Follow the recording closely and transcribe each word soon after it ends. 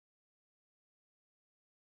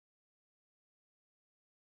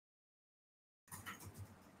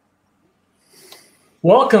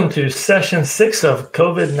Welcome to session 6 of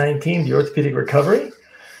COVID-19, the Orthopedic Recovery,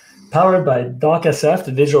 powered by DocSF,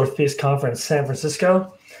 the Digital Orthopedics Conference San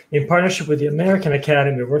Francisco, in partnership with the American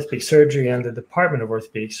Academy of Orthopedic Surgery and the Department of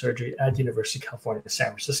Orthopedic Surgery at the University of California, San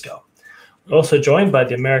Francisco. We're also joined by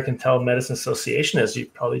the American Telemedicine Association, as you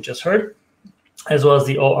probably just heard, as well as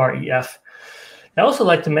the OREF. I'd also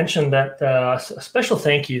like to mention that a special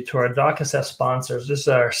thank you to our DocSF sponsors. This is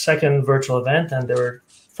our second virtual event, and they were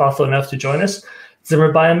thoughtful enough to join us.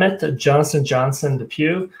 Zimmer Biomet, Johnson & Johnson,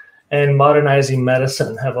 DePuy, and Modernizing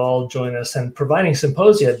Medicine have all joined us and providing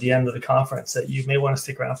symposia at the end of the conference that you may want to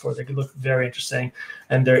stick around for. They could look very interesting,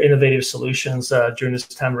 and their innovative solutions during this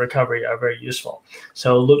time of recovery are very useful.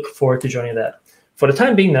 So look forward to joining that. For the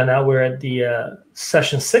time being, now we're at the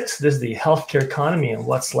session 6. This is the healthcare economy and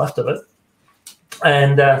what's left of it.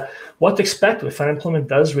 And what to expect if unemployment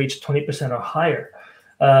does reach 20% or higher.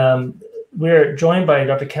 We're joined by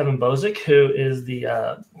Dr. Kevin Bozic, who is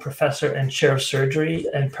the professor and chair of surgery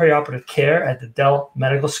and perioperative care at the Dell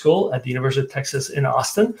Medical School at the University of Texas in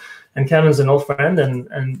Austin. And Kevin's an old friend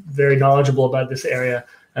and very knowledgeable about this area.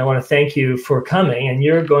 I want to thank you for coming. And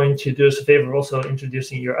you're going to do us a favor also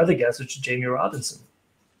introducing your other guest, which is Jamie Robinson.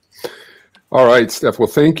 All right, Steph. Well,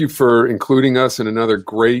 thank you for including us in another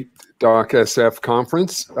great DocSF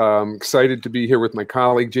conference. Excited to be here with my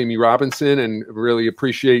colleague, Jamie Robinson, and really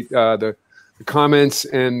appreciate the comments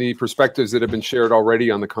and the perspectives that have been shared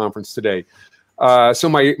already on the conference today. So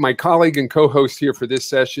my colleague and co-host here for this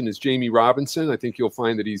session is Jamie Robinson. I think you'll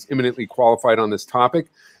find that he's eminently qualified on this topic.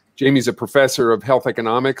 Jamie's a professor of health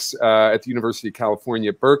economics at the University of California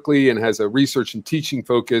at Berkeley and has a research and teaching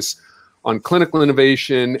focus on clinical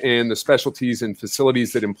innovation and the specialties and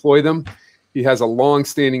facilities that employ them. He has a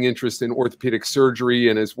long-standing interest in orthopedic surgery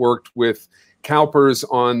and has worked with CalPERS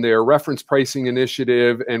on their reference pricing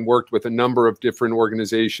initiative and worked with a number of different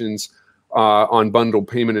organizations on bundled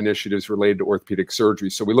payment initiatives related to orthopedic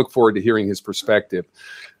surgery. So we look forward to hearing his perspective.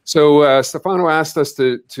 So Stefano asked us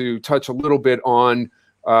to touch a little bit on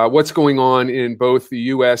what's going on in both the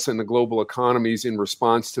U.S. and the global economies in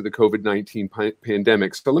response to the COVID-19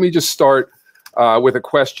 pandemic. So let me just start with a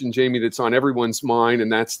question, Jamie, that's on everyone's mind,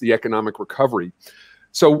 and that's the economic recovery.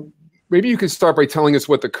 So maybe you could start by telling us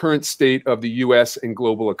what the current state of the U.S. and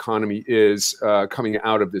global economy is coming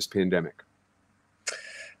out of this pandemic.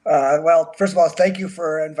 Well, first of all, thank you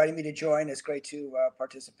for inviting me to join. It's great to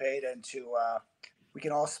participate and we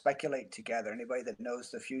can all speculate together. Anybody that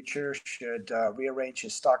knows the future should rearrange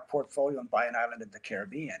his stock portfolio and buy an island in the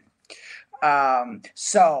Caribbean. I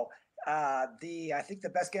think the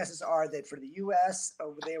best guesses are that for the U.S.,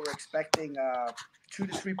 they were expecting 2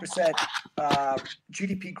 to 3%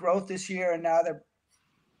 GDP growth this year, and now they're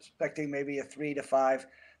expecting maybe a 3 to 5%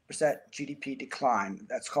 GDP decline.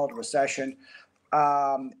 That's called a recession.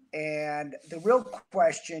 And the real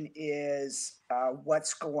question is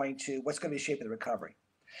what's going to be the shape of the recovery.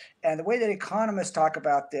 And the way that economists talk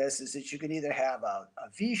about this is that you can either have a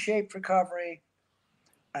V-shaped recovery,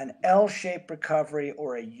 an L-shaped recovery,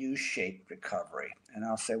 or a U-shaped recovery. And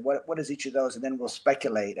I'll say, what is each of those? And then we'll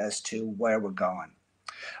speculate as to where we're going.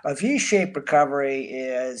 A V-shaped recovery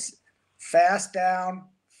is fast down,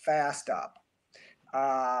 fast up.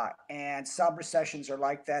 And some recessions are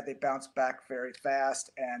like that. They bounce back very fast,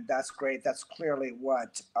 and that's great. That's clearly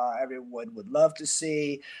what everyone would love to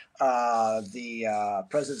see. The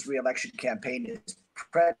president's reelection campaign is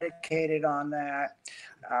predicated on that.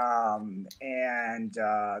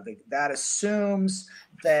 That assumes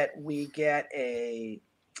that we get a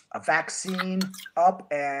vaccine up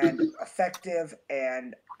and effective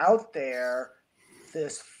and out there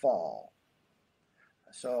this fall.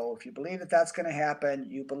 So if you believe that that's going to happen,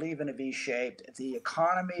 you believe in a V-shaped. The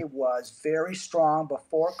economy was very strong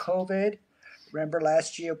before COVID. Remember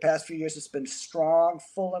last year, past few years, it's been strong,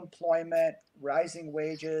 full employment, rising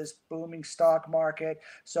wages, booming stock market.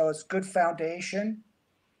 So it's good foundation.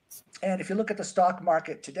 And if you look at the stock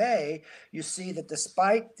market today, you see that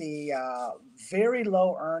despite the very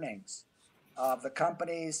low earnings of the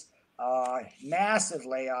companies, massive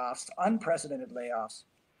layoffs, unprecedented layoffs,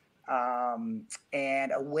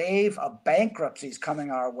 and a wave of bankruptcies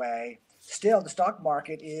coming our way, still the stock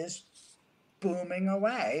market is booming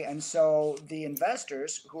away. And so the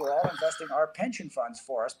investors, who are all investing our pension funds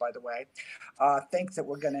for us, by the way, think that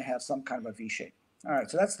we're going to have some kind of a V-shape. All right,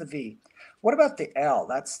 so that's the V. What about the L?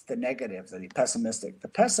 That's the negative, the pessimistic. The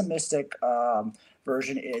pessimistic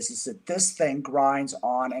version is that this thing grinds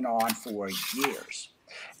on and on for years.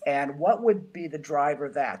 And what would be the driver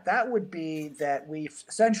of that? That would be that we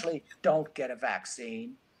essentially don't get a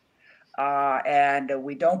vaccine, and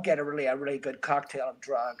we don't get a really good cocktail of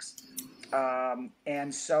drugs.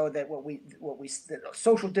 And so that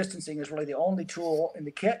social distancing is really the only tool in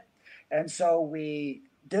the kit. And so we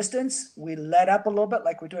distance, we let up a little bit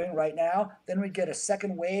like we're doing right now. Then we get a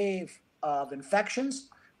second wave of infections.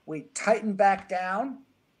 We tighten back down,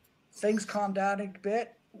 things calm down a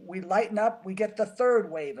bit. We lighten up, we get the third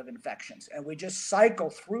wave of infections, and we just cycle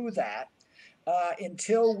through that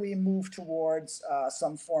until we move towards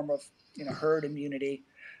some form of herd immunity,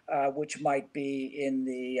 which might be in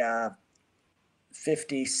the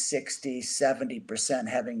 50, 60, 70%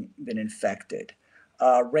 having been infected.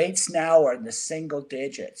 Rates now are in the single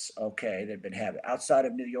digits. Okay, they've been having outside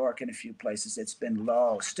of New York and a few places. It's been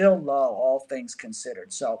low, still low, all things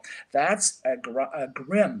considered. So that's a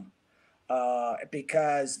grim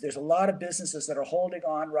because there's a lot of businesses that are holding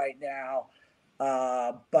on right now,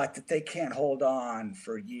 but that they can't hold on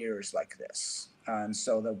for years like this. And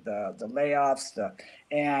so the layoffs,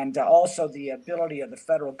 and also the ability of the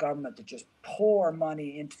federal government to just pour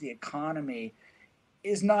money into the economy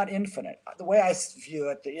is not infinite. The way I view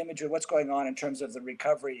it, the image of what's going on in terms of the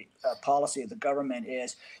recovery policy of the government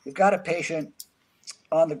is you've got a patient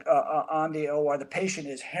on the OR. The patient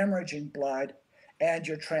is hemorrhaging blood, and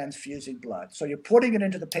you're transfusing blood. So you're putting it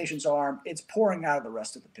into the patient's arm. It's pouring out of the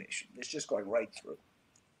rest of the patient. It's just going right through.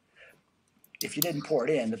 If you didn't pour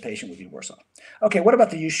it in, the patient would be worse off. Okay, what about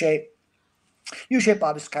the U-shape? U-shape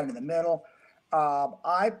obviously is kind of in the middle.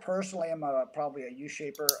 I personally am probably a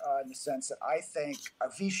U-shaper in the sense that I think a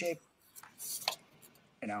V-shape,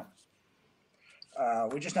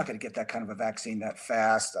 we're just not going to get that kind of a vaccine that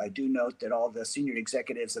fast. I do note that all the senior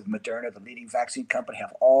executives of Moderna, the leading vaccine company,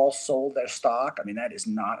 have all sold their stock. I mean, that is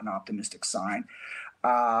not an optimistic sign. But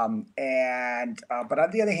on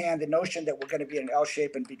the other hand, the notion that we're going to be in an L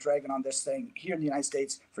shape and be dragging on this thing here in the United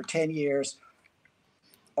States for 10 years,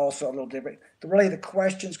 also a little different. Really, the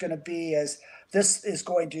question is going to be is this is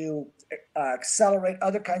going to accelerate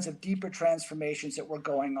other kinds of deeper transformations that were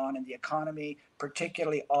going on in the economy,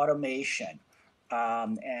 particularly automation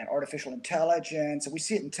and artificial intelligence. And we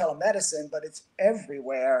see it in telemedicine, but it's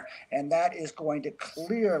everywhere. And that is going to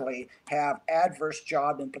clearly have adverse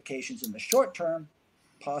job implications in the short term,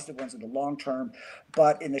 positive ones in the long term.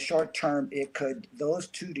 But in the short term, those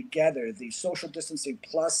two together, the social distancing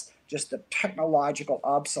plus just the technological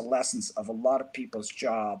obsolescence of a lot of people's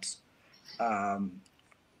jobs,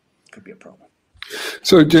 could be a problem.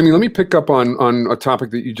 So, Jamie, let me pick up on a topic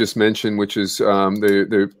that you just mentioned, which is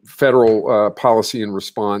the federal policy in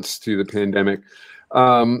response to the pandemic.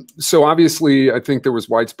 So obviously, I think there was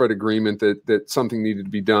widespread agreement that something needed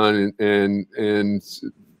to be done, and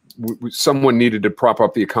someone needed to prop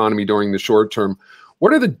up the economy during the short term.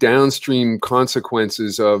 What are the downstream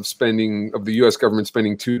consequences of the U.S. government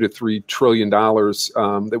spending $2 to $3 trillion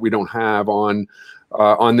that we don't have on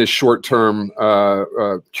this short-term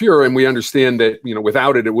cure? And we understand that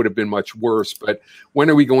without it, it would have been much worse. But when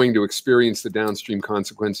are we going to experience the downstream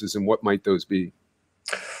consequences, and what might those be?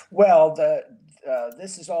 Well,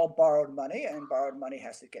 this is all borrowed money, and borrowed money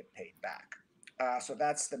has to get paid back. So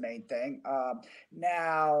that's the main thing.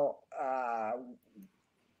 Now,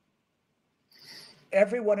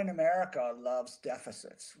 everyone in America loves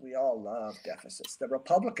deficits. We all love deficits. The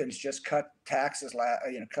Republicans just cut taxes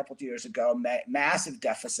a couple of years ago, massive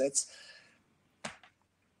deficits.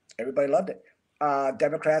 Everybody loved it.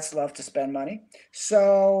 Democrats love to spend money.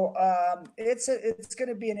 So it's going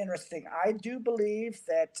to be an interesting. I do believe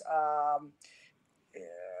that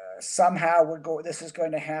somehow this is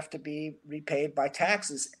going to have to be repaid by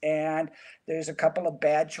taxes. And there's a couple of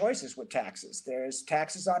bad choices with taxes. There's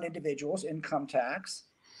taxes on individuals, income tax,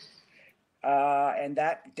 and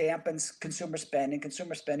that dampens consumer spending.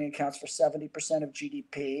 Consumer spending accounts for 70% of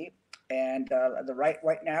GDP. And right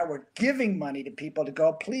now we're giving money to people to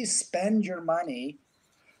go, please spend your money,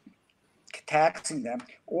 taxing them.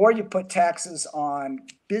 Or you put taxes on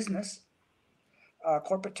business,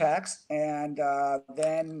 corporate tax, and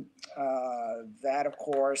then that, of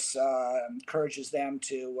course, encourages them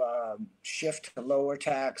to shift to lower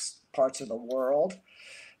tax parts of the world.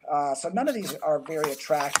 So none of these are very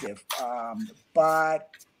attractive, but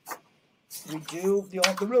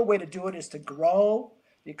the real way to do it is to grow.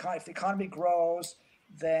 If the economy grows,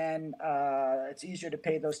 then it's easier to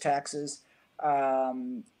pay those taxes.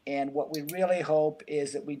 And what we really hope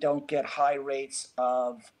is that we don't get high rates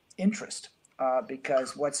of interest.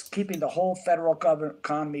 Because what's keeping the whole federal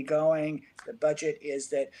economy going, the budget, is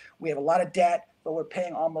that we have a lot of debt, but we're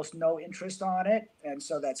paying almost no interest on it. And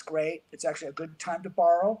so that's great. It's actually a good time to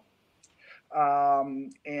borrow.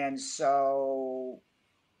 But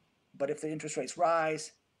if the interest rates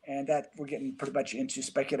rise, and that we're getting pretty much into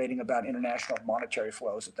speculating about international monetary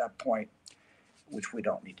flows at that point, which we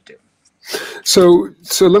don't need to do. So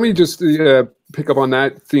let me just pick up on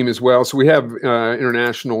that theme as well. So we have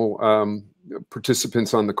international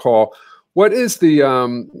participants on the call. What is the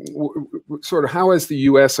sort of how has the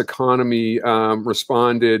U.S. economy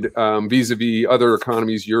responded vis-a-vis other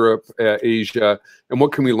economies, Europe, Asia, and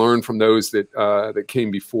what can we learn from those that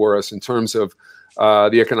came before us in terms of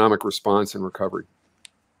the economic response and recovery?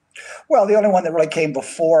 Well, the only one that really came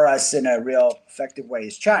before us in a real effective way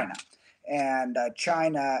is China. And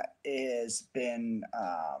China has been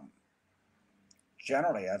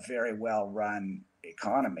generally a very well-run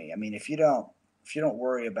economy. I mean, if you don't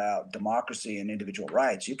worry about democracy and individual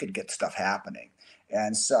rights, you could get stuff happening.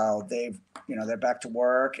 And so they're back to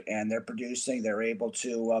work and they're producing. They're able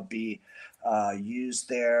to use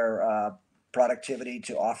their productivity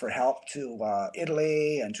to offer help to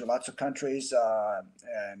Italy and to lots of countries,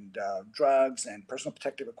 and drugs and personal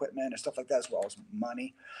protective equipment and stuff like that, as well as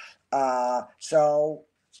money. So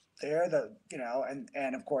they're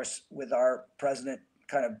and of course, with our president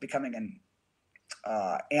kind of becoming an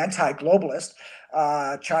anti-globalist,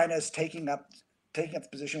 China's taking up the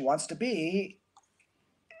position, wants to be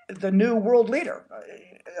the new world leader.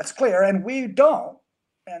 That's clear, and we don't.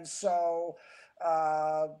 And so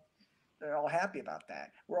they're all happy about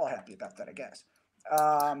that. We're all happy about that, I guess.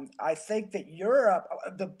 I think that Europe,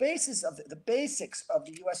 the basics of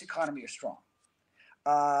the U.S. economy are strong.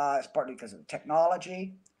 It's partly because of the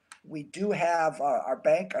technology. We do have our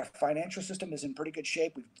financial system is in pretty good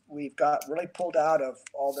shape. We've got really pulled out of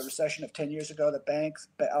all the recession of 10 years ago. The banks'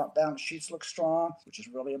 balance sheets look strong, which is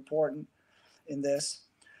really important in this.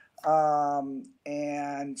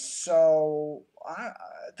 And so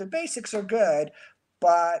the basics are good,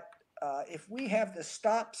 but if we have the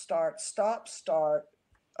stop-start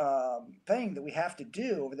thing that we have to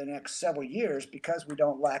do over the next several years because we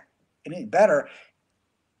don't lack anything better,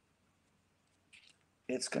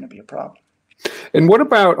 it's going to be a problem. And what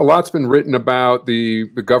about, a lot's been written about the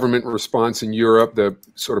government response in Europe, the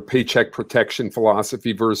sort of paycheck protection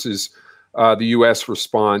philosophy versus the U.S.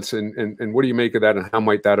 response, and what do you make of that, and how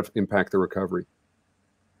might that impact the recovery?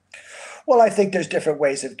 Well, I think there's different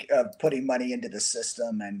ways of putting money into the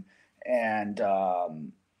system, and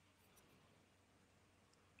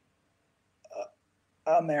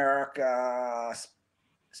America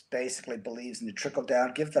basically believes in the trickle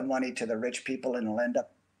down. Give the money to the rich people and it'll end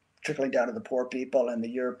up trickling down to the poor people. And the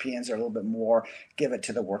Europeans are a little bit more, give it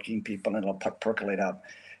to the working people and it'll percolate up.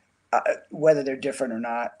 Whether they're different or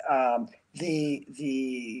not,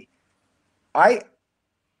 the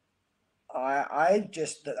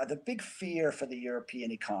big fear for the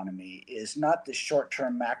European economy is not the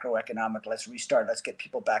short-term macroeconomic, let's restart, let's get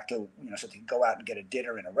people back to, so they can go out and get a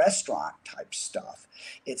dinner in a restaurant type stuff.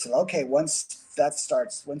 It's okay, once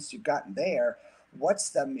you've gotten there,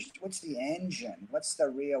 what's the engine? What's the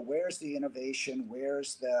where's the innovation?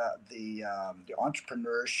 Where's the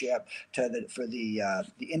entrepreneurship for the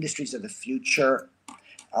industries of the future?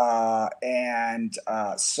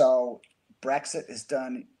 So Brexit has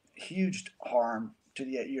done huge harm to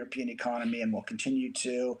the European economy and will continue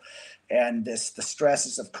to. And the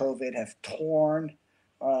stresses of COVID have torn,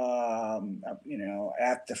 at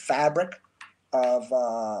the fabric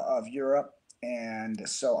of Europe. And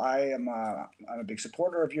so I'm a big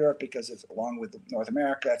supporter of Europe because it's, along with North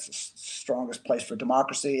America, it's the strongest place for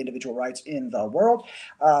democracy, individual rights in the world.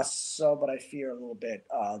 But I fear a little bit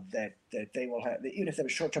that they will have, even if they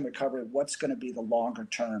have a short-term recovery, what's going to be the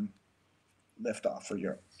longer-term liftoff for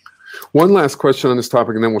Europe? One last question on this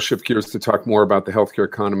topic, and then we'll shift gears to talk more about the healthcare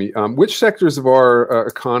economy. Which sectors of our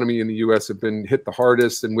economy in the U.S. have been hit the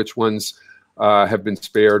hardest, and which ones have been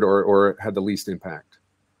spared or had the least impact?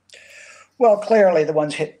 Well, clearly the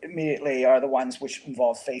ones hit immediately are the ones which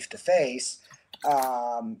involve face-to-face,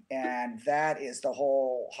 and that is the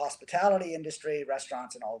whole hospitality industry,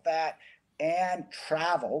 restaurants and all of that, and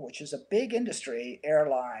travel, which is a big industry,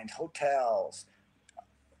 airlines, hotels,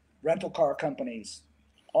 rental car companies,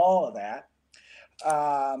 all of that.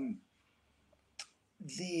 And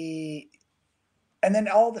then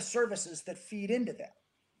all the services that feed into that,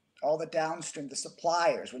 all the downstream, the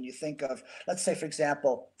suppliers. When you think of, let's say, for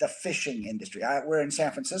example, the fishing industry. We're in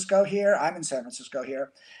San Francisco here. I'm in San Francisco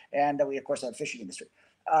here. And we, of course, have a fishing industry.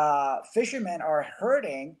 Fishermen are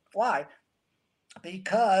hurting. Why?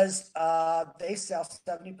 Because they sell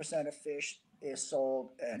 70% of fish is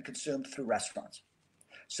sold and consumed through restaurants.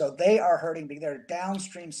 So they are hurting. They're a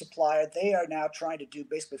downstream supplier. They are now trying to do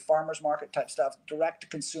basically farmers market type stuff, direct to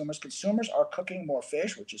consumers. Consumers are cooking more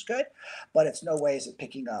fish, which is good, but it's no way is it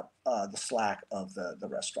picking up the slack of the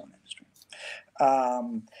restaurant industry.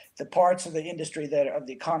 The parts of the industry of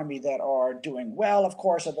the economy that are doing well, of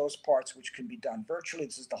course, are those parts which can be done virtually.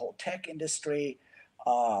 This is the whole tech industry,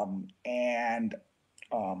 and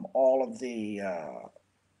all of the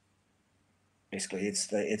basically the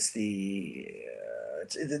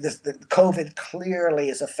COVID clearly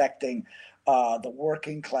is affecting the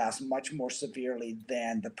working class much more severely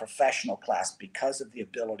than the professional class because of the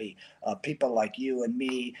ability of people like you and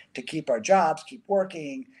me to keep our jobs, keep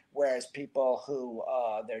working, whereas people who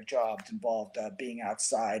their jobs involved being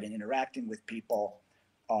outside and interacting with people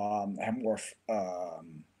are more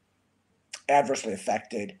adversely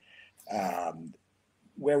affected.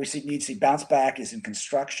 Where we need to see bounce back is in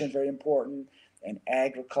construction, very important, and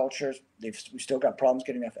agriculture. We've still got problems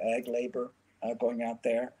getting enough ag labor going out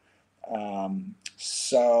there.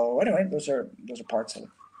 So anyway, those are parts of it.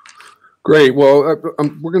 Great. Well,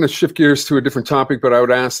 we're going to shift gears to a different topic, but I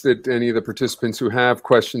would ask that any of the participants who have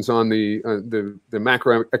questions on the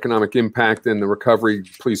macroeconomic impact and the recovery,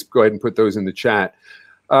 please go ahead and put those in the chat.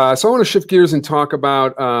 So I want to shift gears and talk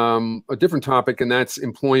about a different topic, and that's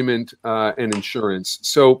employment and insurance.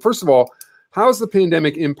 So first of all, how has the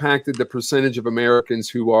pandemic impacted the percentage of Americans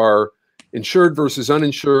who are insured versus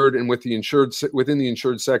uninsured, and within the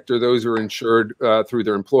insured sector, those who are insured through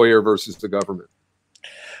their employer versus the government?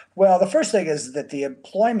 Well, the first thing is that the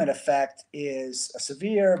employment effect is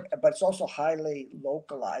severe, but it's also highly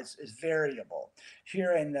localized, is variable.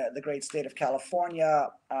 Here in the great state of California,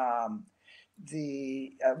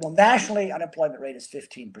 nationally, unemployment rate is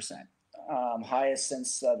 15%, highest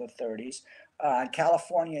since the 30s. In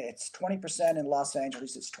California, it's 20%. In Los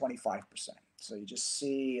Angeles, it's 25%. So you just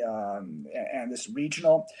see, and this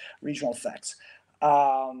regional effects.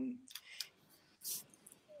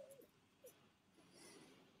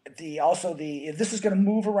 This is going to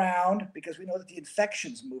move around because we know that the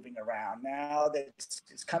infection's moving around now. That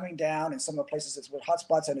it's coming down in some of the places it's with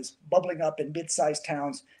hotspots, and it's bubbling up in mid-sized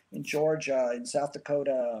towns in Georgia, in South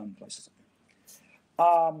Dakota, and places.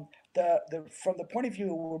 From the point of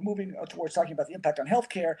view, we're moving towards talking about the impact on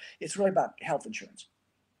healthcare. It's really about health insurance.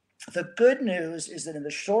 The good news is that in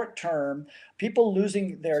the short term, people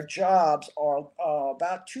losing their jobs are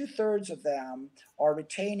about 2/3 of them are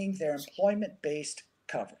retaining their employment-based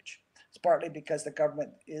coverage. It's partly because the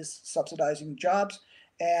government is subsidizing jobs,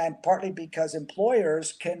 and partly because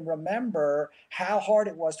employers can remember how hard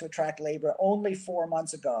it was to attract labor only 4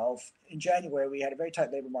 months ago. In January, we had a very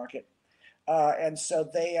tight labor market. And so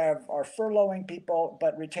they are furloughing people,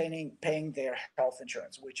 but paying their health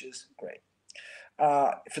insurance, which is great.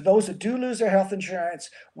 For those that do lose their health insurance,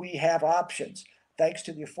 we have options. Thanks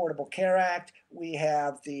to the Affordable Care Act, we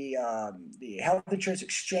have the health insurance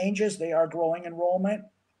exchanges. They are growing enrollment.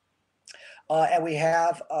 And we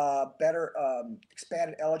have better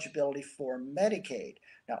expanded eligibility for Medicaid.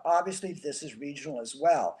 Now, obviously, this is regional as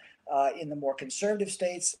well. In the more conservative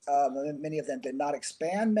states, many of them did not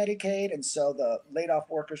expand Medicaid. And so the laid-off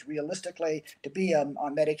workers, realistically, to be on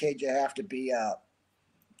Medicaid, you have to be a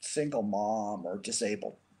single mom or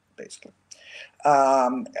disabled, basically.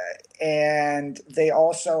 And they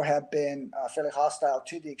also have been fairly hostile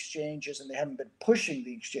to the exchanges, and they haven't been pushing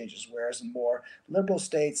the exchanges, whereas in more liberal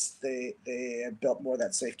states, they have built more of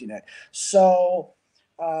that safety net. So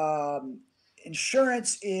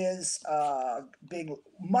insurance is being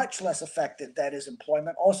much less affected than is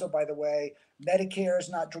employment. Also, by the way, Medicare is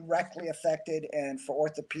not directly affected, and for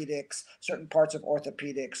orthopedics, certain parts of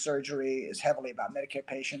orthopedic surgery is heavily about Medicare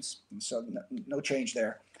patients, and so no change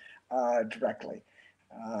there directly.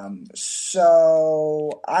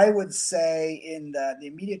 So I would say in the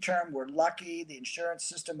immediate term, we're lucky. The insurance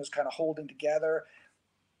system is kind of holding together.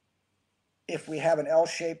 If we have an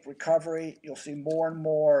L-shaped recovery, you'll see more and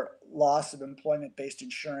more loss of employment-based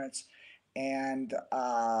insurance, and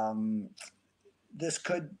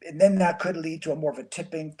that could lead to a more of a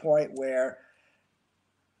tipping point where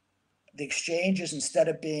the exchanges, instead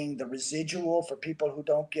of being the residual for people who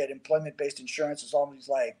don't get employment-based insurance, is almost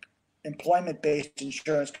like employment-based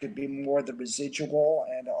insurance could be more the residual,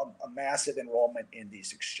 and a massive enrollment in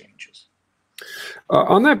these exchanges.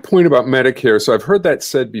 On that point about Medicare, so I've heard that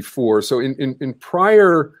said before. So in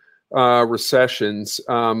prior recessions,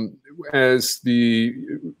 as the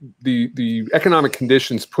economic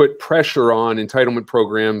conditions put pressure on entitlement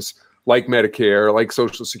programs like Medicare, like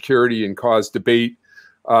Social Security, and caused debate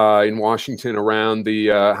in Washington around the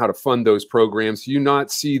how to fund those programs, do you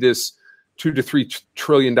not see this $2 to $3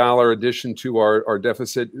 trillion addition to our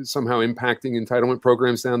deficit somehow impacting entitlement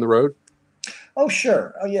programs down the road? Oh,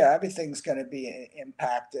 sure. Oh, yeah. Everything's going to be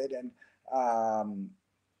impacted, and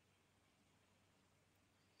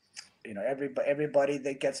everybody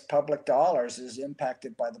that gets public dollars is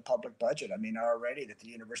impacted by the public budget. I mean, already at the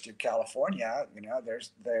University of California,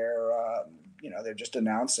 they're just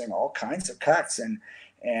announcing all kinds of cuts, and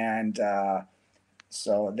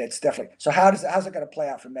so that's definitely. So how's it going to play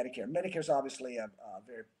out for Medicare? Medicare is obviously a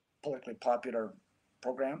very politically popular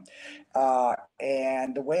program,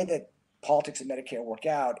 and the way that politics and Medicare work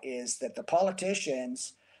out is that the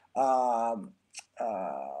politicians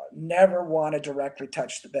never want to directly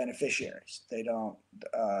touch the beneficiaries. They don't,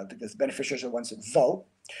 because the beneficiaries are the ones that vote.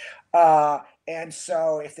 And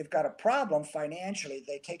so if they've got a problem financially,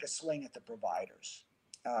 they take a swing at the providers.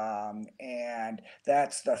 And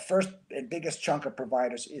that's the first and biggest chunk of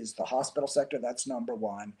providers is the hospital sector. That's number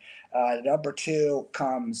one. Number two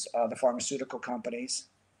comes the pharmaceutical companies.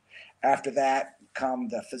 After that come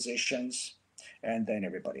the physicians, and then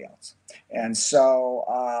everybody else. And so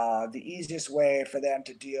the easiest way for them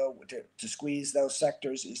to squeeze those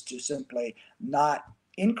sectors is to simply not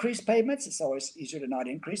increase payments. It's always easier to not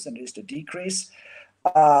increase than it is to decrease.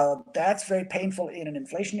 That's very painful in an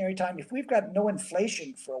inflationary time. If we've got no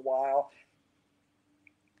inflation for a while,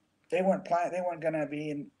 they weren't going to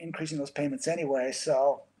be increasing those payments anyway.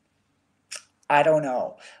 So I don't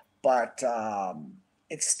know, but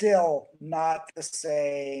it's still not the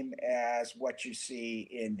same as what you see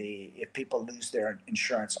if people lose their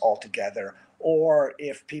insurance altogether, or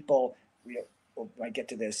if people, I get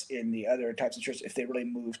to this in the other types of insurance, if they really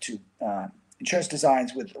move to insurance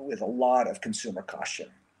designs with a lot of consumer cost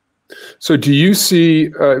sharing. So do you see,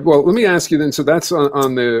 well, let me ask you then, so that's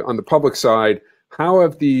on the public side, how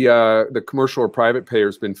have the commercial or private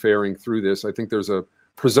payers been faring through this? I think there's a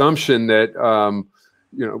presumption that,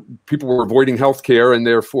 people were avoiding healthcare, and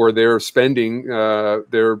therefore their spending,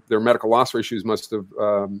 their medical loss ratios must have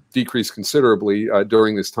decreased considerably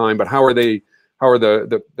during this time. But how are the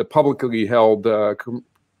publicly held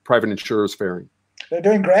private insurers faring? They're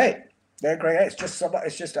doing great. They're great. It's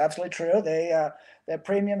just absolutely true. Their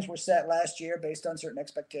premiums were set last year based on certain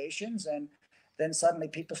expectations, and then suddenly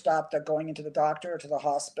people stopped going into the doctor or to the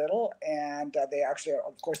hospital, and they actually,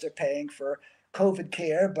 of course, they're paying for COVID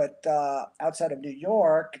care, but outside of New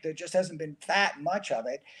York, there just hasn't been that much of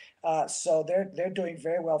it. So they're doing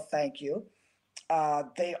very well, thank you.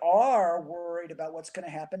 They are worried about what's going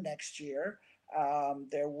to happen next year.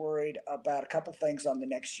 They're worried about a couple things on the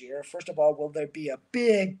next year. First of all, will there be a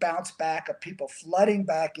big bounce back of people flooding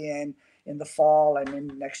back in the fall and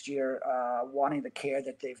in next year wanting the care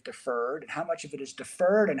that they've deferred? And how much of it is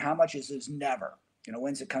deferred and how much is never?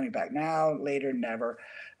 When's it coming back? Now, later, never.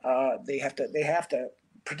 They have to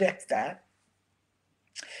predict that.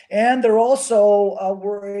 And they're also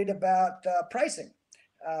worried about pricing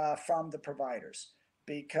from the providers,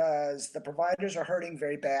 because the providers are hurting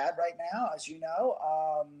very bad right now. As you know,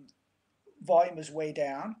 volume is way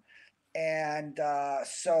down. And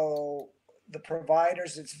so the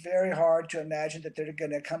providers, it's very hard to imagine that they're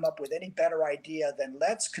going to come up with any better idea than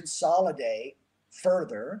let's consolidate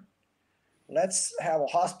further. Let's have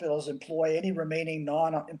hospitals employ any remaining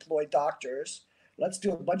non-employed doctors. Let's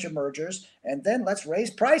do a bunch of mergers, and then let's raise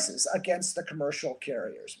prices against the commercial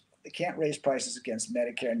carriers. They can't raise prices against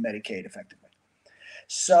Medicare and Medicaid effectively.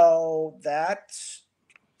 So that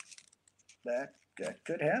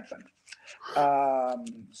could happen.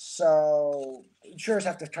 So insurers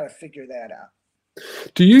have to try to figure that out.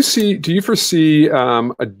 Do you foresee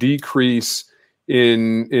a decrease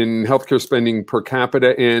in healthcare spending per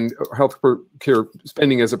capita and healthcare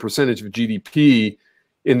spending as a percentage of GDP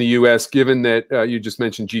in the U.S., given that you just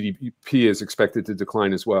mentioned GDP is expected to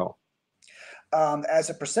decline as well? As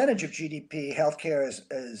a percentage of GDP, healthcare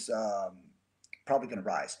is probably going to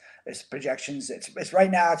rise. There's projections. It's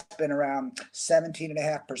right now. It's been around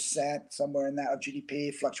 17.5%, somewhere in that, of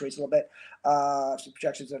GDP. Fluctuates a little bit. So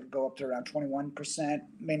projections that go up to around 21%,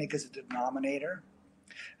 mainly because of the denominator.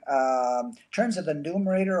 In terms of the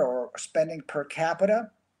numerator or spending per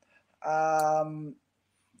capita, I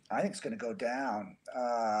think it's going to go down.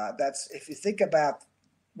 That's if you think about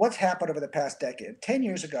what's happened over the past decade. 10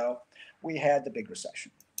 years ago, we had the big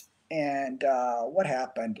recession, and what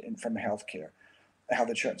happened from health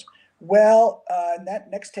insurance? Well, in that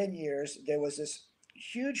next 10 years, there was this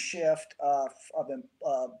huge shift of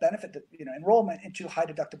benefit, enrollment into high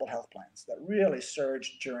deductible health plans that really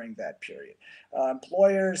surged during that period.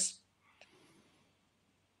 Employers,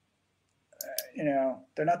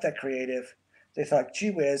 they're not that creative. They thought,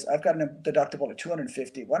 gee whiz, I've got a deductible at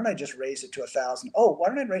 $250. Why don't I just raise it to $1,000? Oh, why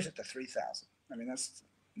don't I raise it to $3,000? I mean, that's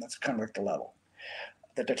kind of like the level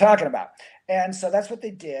that they're talking about. And so that's what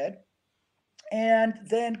they did. And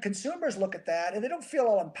then consumers look at that and they don't feel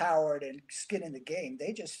all empowered and skin in the game.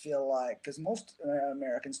 They just feel like, because most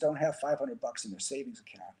Americans don't have $500 in their savings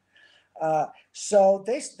account. So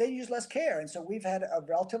they use less care. And so we've had a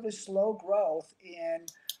relatively slow growth in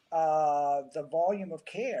the volume of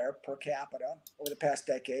care per capita over the past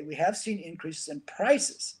decade. We have seen increases in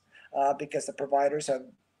prices because the providers have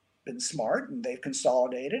been smart and they've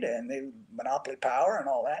consolidated and they monopoly power and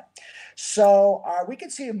all that. So we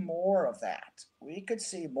could see more of that. We could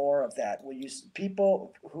see more of that. We use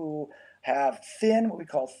people who have what we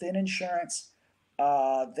call thin insurance.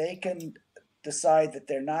 They can decide that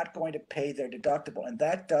they're not going to pay their deductible. And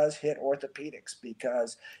that does hit orthopedics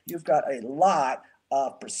because you've got a lot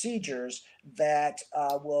of procedures that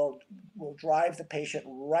will drive the patient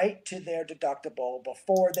right to their deductible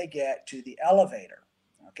before they get to the elevator.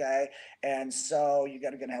 Okay. And so you're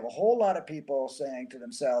going to have a whole lot of people saying to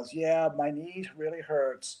themselves, yeah, my knee really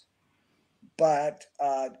hurts, but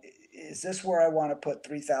is this where I want to put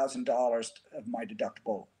 $3,000 of my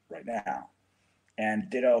deductible right now? And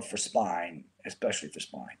ditto for spine, especially for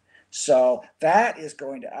spine. So that is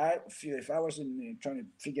going to, if I was trying to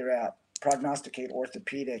figure out, prognosticate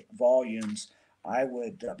orthopedic volumes, I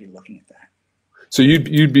would be looking at that. So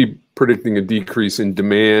you'd be predicting a decrease in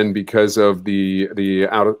demand because of the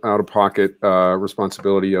out of pocket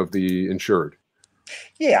responsibility of the insured.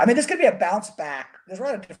 Yeah, I mean, there's going to be a bounce back. There's a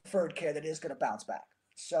lot of deferred care that is going to bounce back.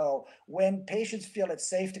 So when patients feel it's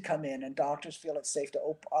safe to come in and doctors feel it's safe to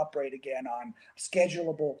operate again on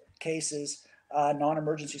schedulable cases,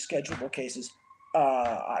 non-emergency schedulable cases,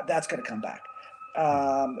 that's going to come back.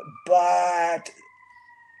 But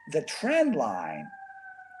the trend line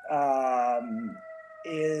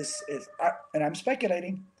is and I'm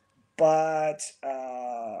speculating, but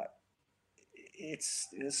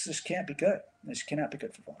this just can't be good. This cannot be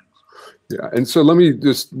good for volumes. Yeah, and so let me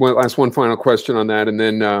just ask one final question on that, and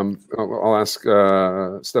then I'll ask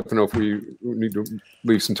Stefano if we need to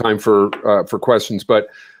leave some time for questions. But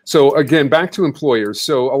so again, back to employers.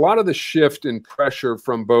 So a lot of the shift in pressure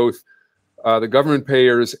from both the government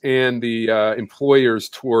payers and the employers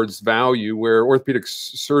towards value, where orthopedic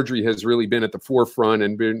surgery has really been at the forefront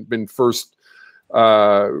and been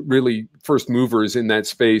really first movers in that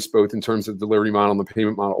space, both in terms of delivery model and the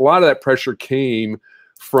payment model. A lot of that pressure came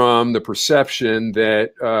from the perception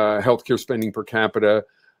that healthcare spending per capita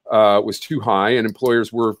was too high, and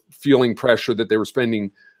employers were feeling pressure that they were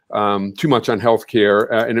spending too much on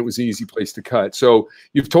healthcare, and it was an easy place to cut. So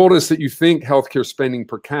you've told us that you think healthcare spending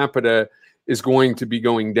per capita is going to be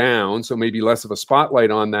going down, so maybe less of a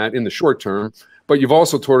spotlight on that in the short term. But you've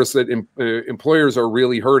also told us that employers are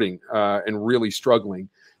really hurting and really struggling.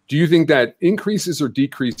 Do you think that increases or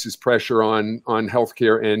decreases pressure on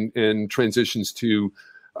healthcare and transitions to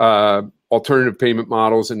alternative payment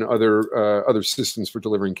models and other systems for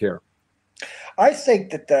delivering care? I think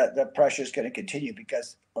that the pressure is going to continue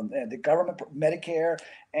because the government, Medicare,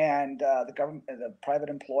 and the government, the private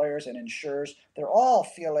employers and insurers, they're all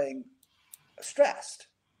feeling stressed.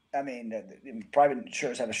 I mean, the private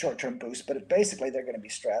insurers have a short-term boost, but basically they're going to be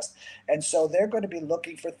stressed. And so they're going to be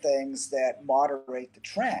looking for things that moderate the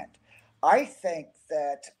trend. I think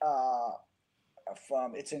that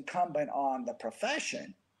it's incumbent on the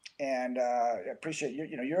profession, and I appreciate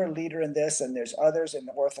you're a leader in this, and there's others in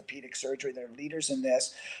the orthopedic surgery that are leaders in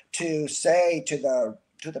this, to say to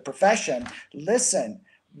the profession, listen,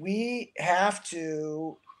 we have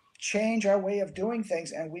to change our way of doing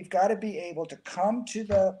things, and we've got to be able to come to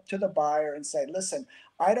the buyer and say, listen,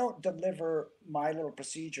 I don't deliver my little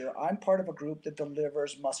procedure. I'm part of a group that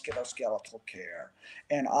delivers musculoskeletal care,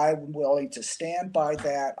 and I'm willing to stand by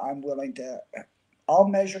that. I'll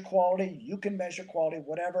measure quality, you can measure quality,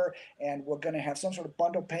 whatever, and we're going to have some sort of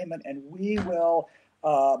bundle payment, and we will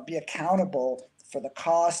be accountable for the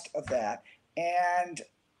cost of that. And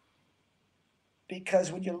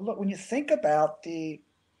because when you think about the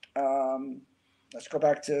let's go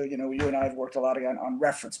back to, you and I have worked a lot on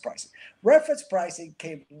reference pricing. Reference pricing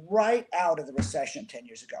came right out of the recession 10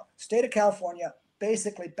 years ago. State of California,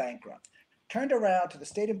 basically bankrupt, turned around to the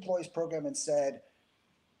state employees program and said,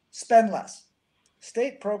 spend less.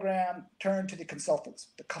 State program turned to the consultants.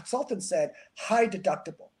 The consultants said, high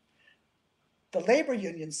deductible. The labor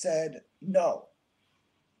union said, no.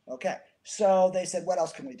 Okay, so they said, what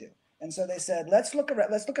else can we do? And so they said, let's look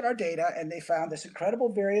at our data, and they found this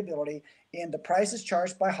incredible variability in the prices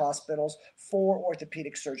charged by hospitals for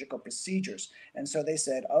orthopedic surgical procedures. And so they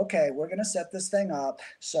said, okay, we're going to set this thing up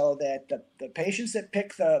so that the patients that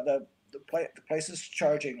pick the places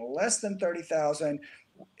charging less than $30,000,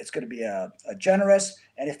 it's going to be a generous,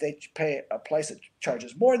 and if they pay a place that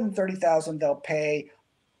charges more than $30,000, they'll pay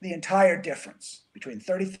the entire difference between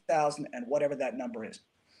 30,000 and whatever that number is.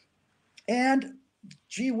 And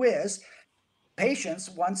gee whiz, patients,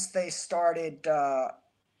 once they started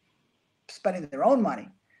spending their own money,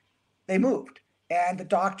 they moved. And the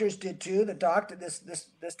doctors did too.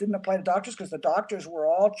 This didn't apply to doctors because the doctors were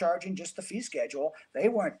all charging just the fee schedule. They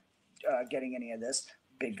weren't getting any of this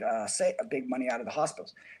big money out of the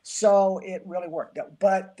hospitals. So it really worked.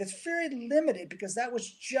 But it's very limited because that was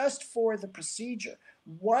just for the procedure.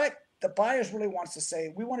 What the buyers really wants to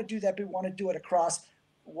say, we want to do that, but we want to do it across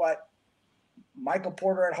what Michael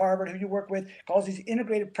Porter at Harvard, who you work with, calls these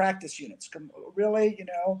integrated practice units. Really,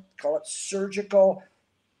 call it surgical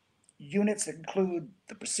units that include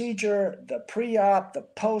the procedure, the pre-op, the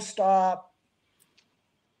post-op,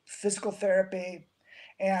 physical therapy.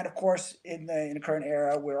 And of course, in the current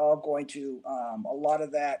era, we're all going to, a lot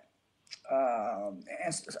of that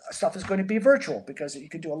and stuff is going to be virtual because you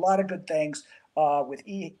can do a lot of good things with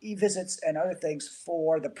e-visits and other things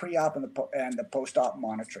for the pre-op and the post-op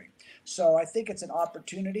monitoring. So I think it's an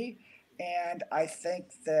opportunity, and I think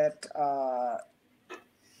that,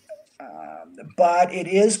 but it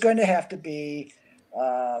is going to have to be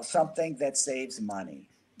something that saves money.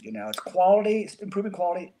 It's quality. Improving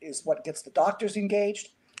quality is what gets the doctors engaged.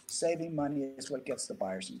 Saving money is what gets the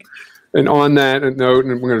buyers engaged. And on that note,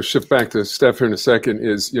 and we're going to shift back to Steph here in a second,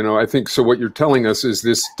 is, I think, so what you're telling us is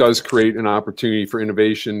this does create an opportunity for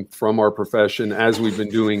innovation from our profession, as we've been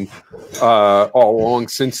doing all along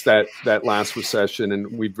since that last recession.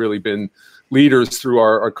 And we've really been leaders through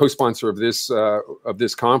our co-sponsor of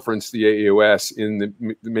this conference, the AAOS,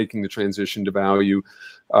 in making the transition to value.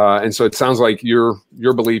 And so it sounds like your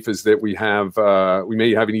belief is that we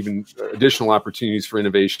may have even additional opportunities for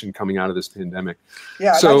innovation coming out of this pandemic.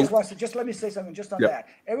 Yeah, so, and I just let me say something just on that.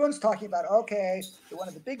 Everyone's talking about, okay, one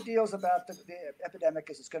of the big deals about the epidemic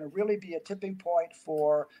is it's going to really be a tipping point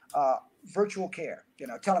for virtual care,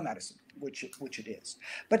 telemedicine, which it is.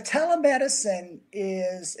 But telemedicine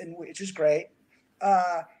is, and which is great,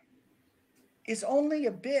 is only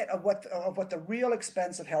a bit of what the real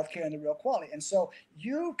expense of healthcare and the real quality. And so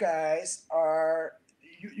you guys are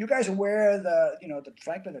where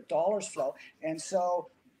frankly the dollars flow. And so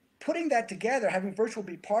putting that together, having virtual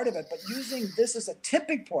be part of it, but using this as a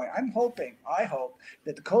tipping point, I hope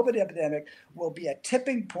that the COVID epidemic will be a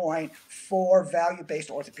tipping point for value-based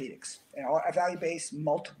orthopedics and value-based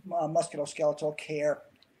musculoskeletal care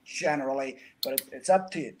generally. But it's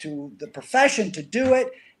up to the profession to do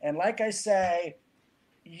it. And like I say,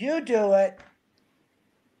 you do it,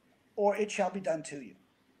 or it shall be done to you.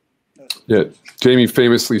 Yeah, Jamie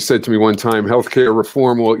famously said to me one time, healthcare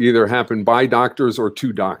reform will either happen by doctors or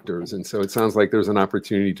to doctors. And so it sounds like there's an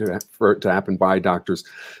opportunity for it to happen by doctors.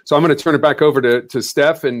 So I'm going to turn it back over to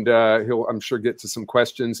Steph, and he'll, I'm sure, get to some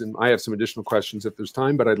questions. And I have some additional questions if there's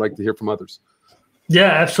time, but I'd like to hear from others. Yeah,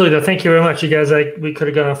 absolutely. Thank you very much. You guys, we could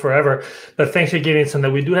have gone on forever, but thanks for giving us some.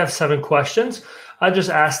 We do have 7 questions. I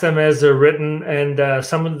just asked them as they're written, and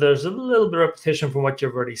there's a little bit of repetition from what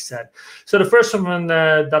you've already said. So the first one from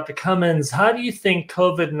Dr. Cummins: how do you think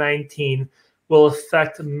COVID-19 will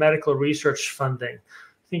affect medical research funding?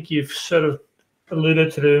 I think you've sort of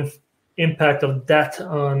alluded to the impact of debt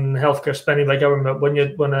on healthcare spending by government. When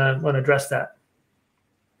you want to address that?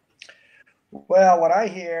 Well, what I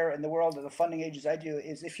hear in the world of the funding agencies I do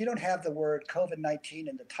is if you don't have the word COVID-19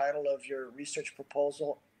 in the title of your research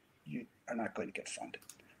proposal, you are not going to get funded.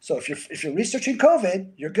 So if you're researching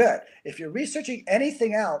COVID, you're good. If you're researching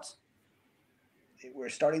anything else, we're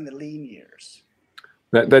starting the lean years.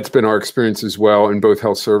 That's been our experience as well in both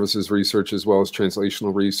health services research as well as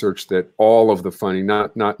translational research, that all of the funding,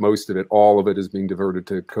 not most of it, all of it is being diverted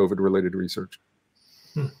to COVID-related research.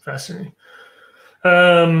 Fascinating.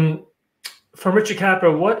 From Richard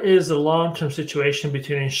Capra, what is the long-term situation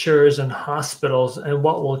between insurers and hospitals, and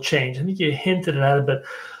what will change? I think you hinted at it, but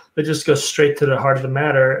let's just go straight to the heart of the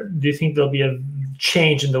matter. Do you think there'll be a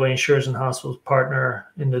change in the way insurers and hospitals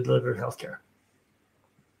partner in the delivery of healthcare?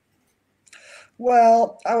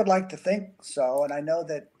 Well, I would like to think so, and I know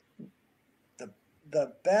that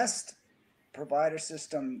the best provider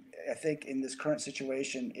system, I think, in this current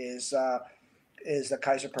situation is the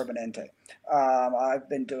Kaiser Permanente. I've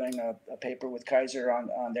been doing a paper with Kaiser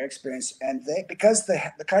on their experience, and because the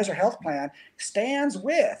Kaiser Health Plan stands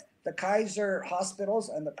with the Kaiser hospitals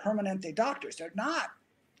and the Permanente doctors. They're not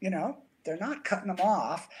cutting them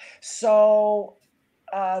off. So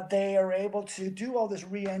they are able to do all this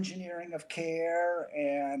re-engineering of care,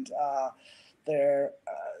 and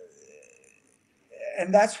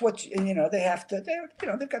and that's what they have to.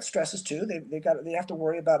 They've got stresses too. They have to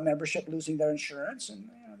worry about membership losing their insurance, and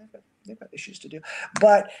they've got issues to do.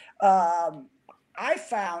 But I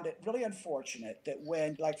found it really unfortunate that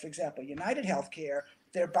when, like, for example, United Healthcare,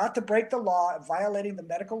 they're about to break the law, violating the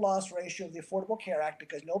medical loss ratio of the Affordable Care Act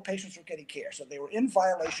because no patients were getting care. So they were in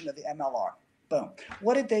violation of the MLR. Boom.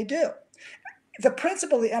 What did they do? The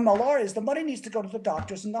principle of the MLR is the money needs to go to the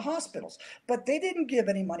doctors and the hospitals, but they didn't give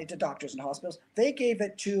any money to doctors and hospitals. They gave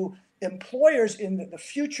it to employers in the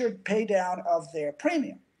future pay down of their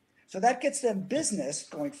premium. So that gets them business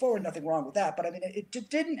going forward. Nothing wrong with that. But I mean, it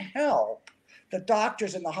didn't help the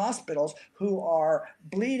doctors in the hospitals who are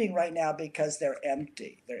bleeding right now because they're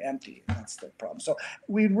empty. They're empty. That's the problem. So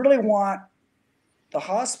we really want the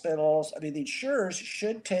hospitals, I mean, the insurers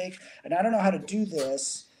should take, and I don't know how to do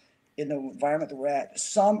this in the environment that we're at,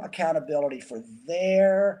 some accountability for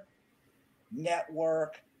their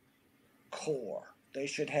network core. They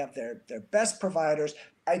should have their best providers,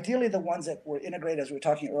 ideally the ones that were integrated, as we were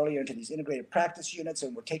talking earlier, into these integrated practice units,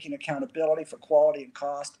 and we're taking accountability for quality and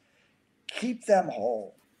cost. Keep them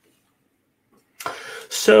whole.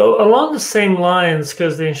 So along the same lines,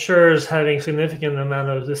 because the insurers having significant amount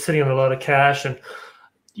of sitting on a lot of cash, and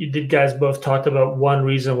you did guys both talked about one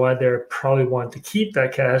reason why they're probably wanting to keep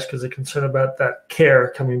that cash because they're concerned about that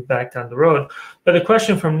care coming back down the road. But the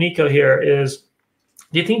question from Nico here is,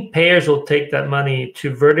 do you think payers will take that money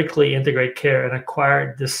to vertically integrate care and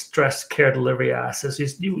acquire distressed care delivery assets?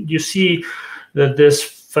 You see that this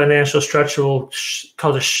financial structure will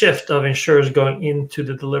cause a shift of insurers going into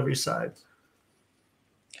the delivery side?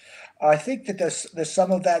 I think that there's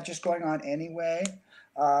some of that just going on anyway.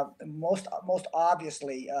 Most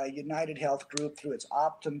obviously, United Health Group, through its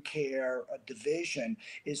Optum Care division,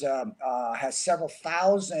 has several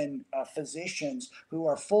thousand physicians who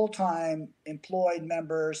are full-time employed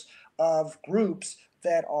members of groups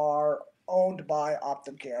that are owned by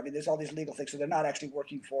Optum Care. I mean, there's all these legal things, so they're not actually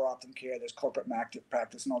working for Optum Care. There's corporate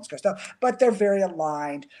practice and all this kind of stuff, but they're very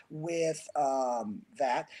aligned with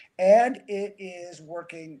that, and it is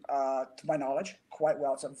working, to my knowledge, quite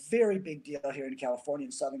well. It's a very big deal here in California,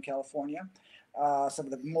 in Southern California. Some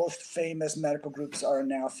of the most famous medical groups are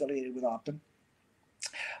now affiliated with Optum.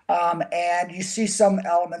 And you see some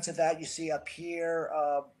elements of that. You see up here,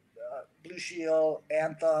 Blue Shield,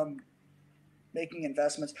 Anthem, making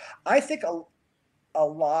investments. I think a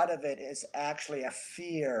lot of it is actually a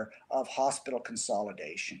fear of hospital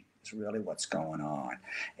consolidation. Is really what's going on,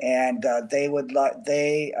 and they would like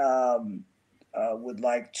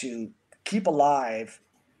to keep alive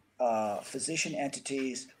physician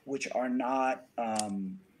entities which are not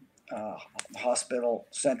hospital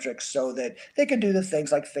centric, so that they can do the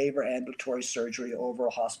things like favor ambulatory surgery over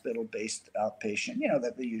a hospital-based outpatient. You know,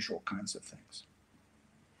 the usual kinds of things.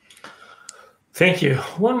 Thank you.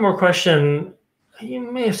 One more question. You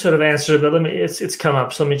may have sort of answered it, but it's come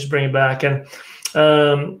up, so let me just bring it back. And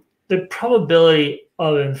the probability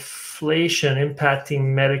of inflation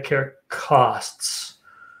impacting Medicare costs.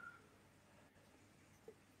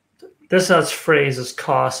 This is how it's phrased as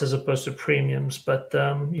costs as opposed to premiums, but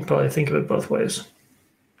you probably think of it both ways.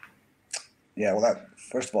 Yeah, well,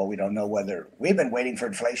 first of all, we don't know whether we've been waiting for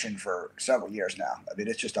inflation for several years now. I mean,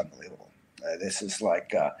 it's just unbelievable. This is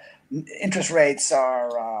like interest rates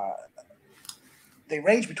are, they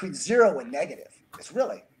range between 0 and negative. It's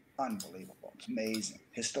really unbelievable. It's amazing,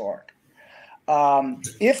 historic.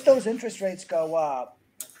 If those interest rates go up,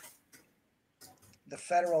 the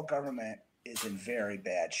federal government is in very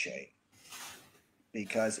bad shape,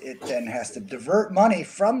 because it then has to divert money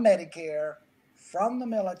from Medicare, from the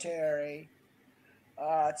military,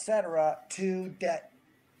 et cetera, to debt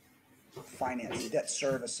financing, debt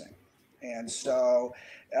servicing. And so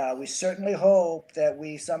we certainly hope that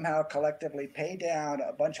we somehow collectively pay down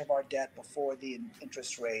a bunch of our debt before the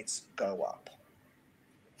interest rates go up.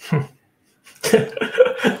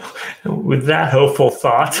 With that hopeful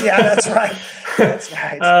thought. Yeah, that's right. That's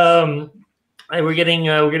right. We're getting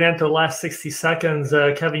into the last 60 seconds.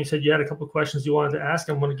 Kevin, you said you had a couple of questions you wanted to ask.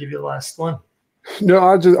 I'm going to give you the last one. No,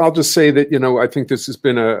 I'll just say that, I think this has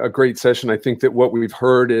been a great session. I think that what we've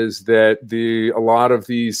heard is that a lot of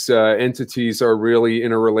these entities are really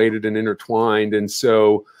interrelated and intertwined. And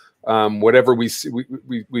so whatever we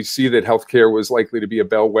see that healthcare was likely to be a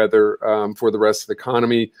bellwether for the rest of the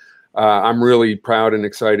economy. I'm really proud and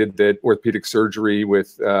excited that orthopedic surgery with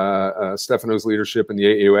Stefano's leadership and the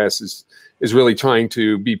AAOS is really trying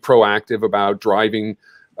to be proactive about driving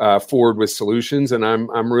forward with solutions, and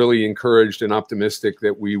I'm really encouraged and optimistic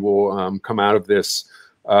that we will come out of this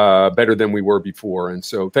better than we were before. And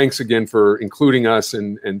so, thanks again for including us,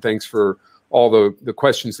 and thanks for all the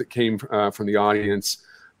questions that came from the audience.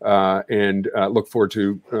 And look forward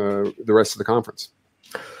to the rest of the conference.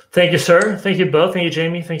 Thank you, sir. Thank you both. Thank you,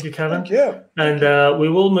 Jamie. Thank you, Kevin. Thank you. And we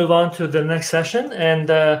will move on to the next session, and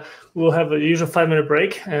we'll have a usual 5-minute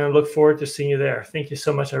break, and look forward to seeing you there. Thank you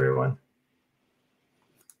so much, everyone.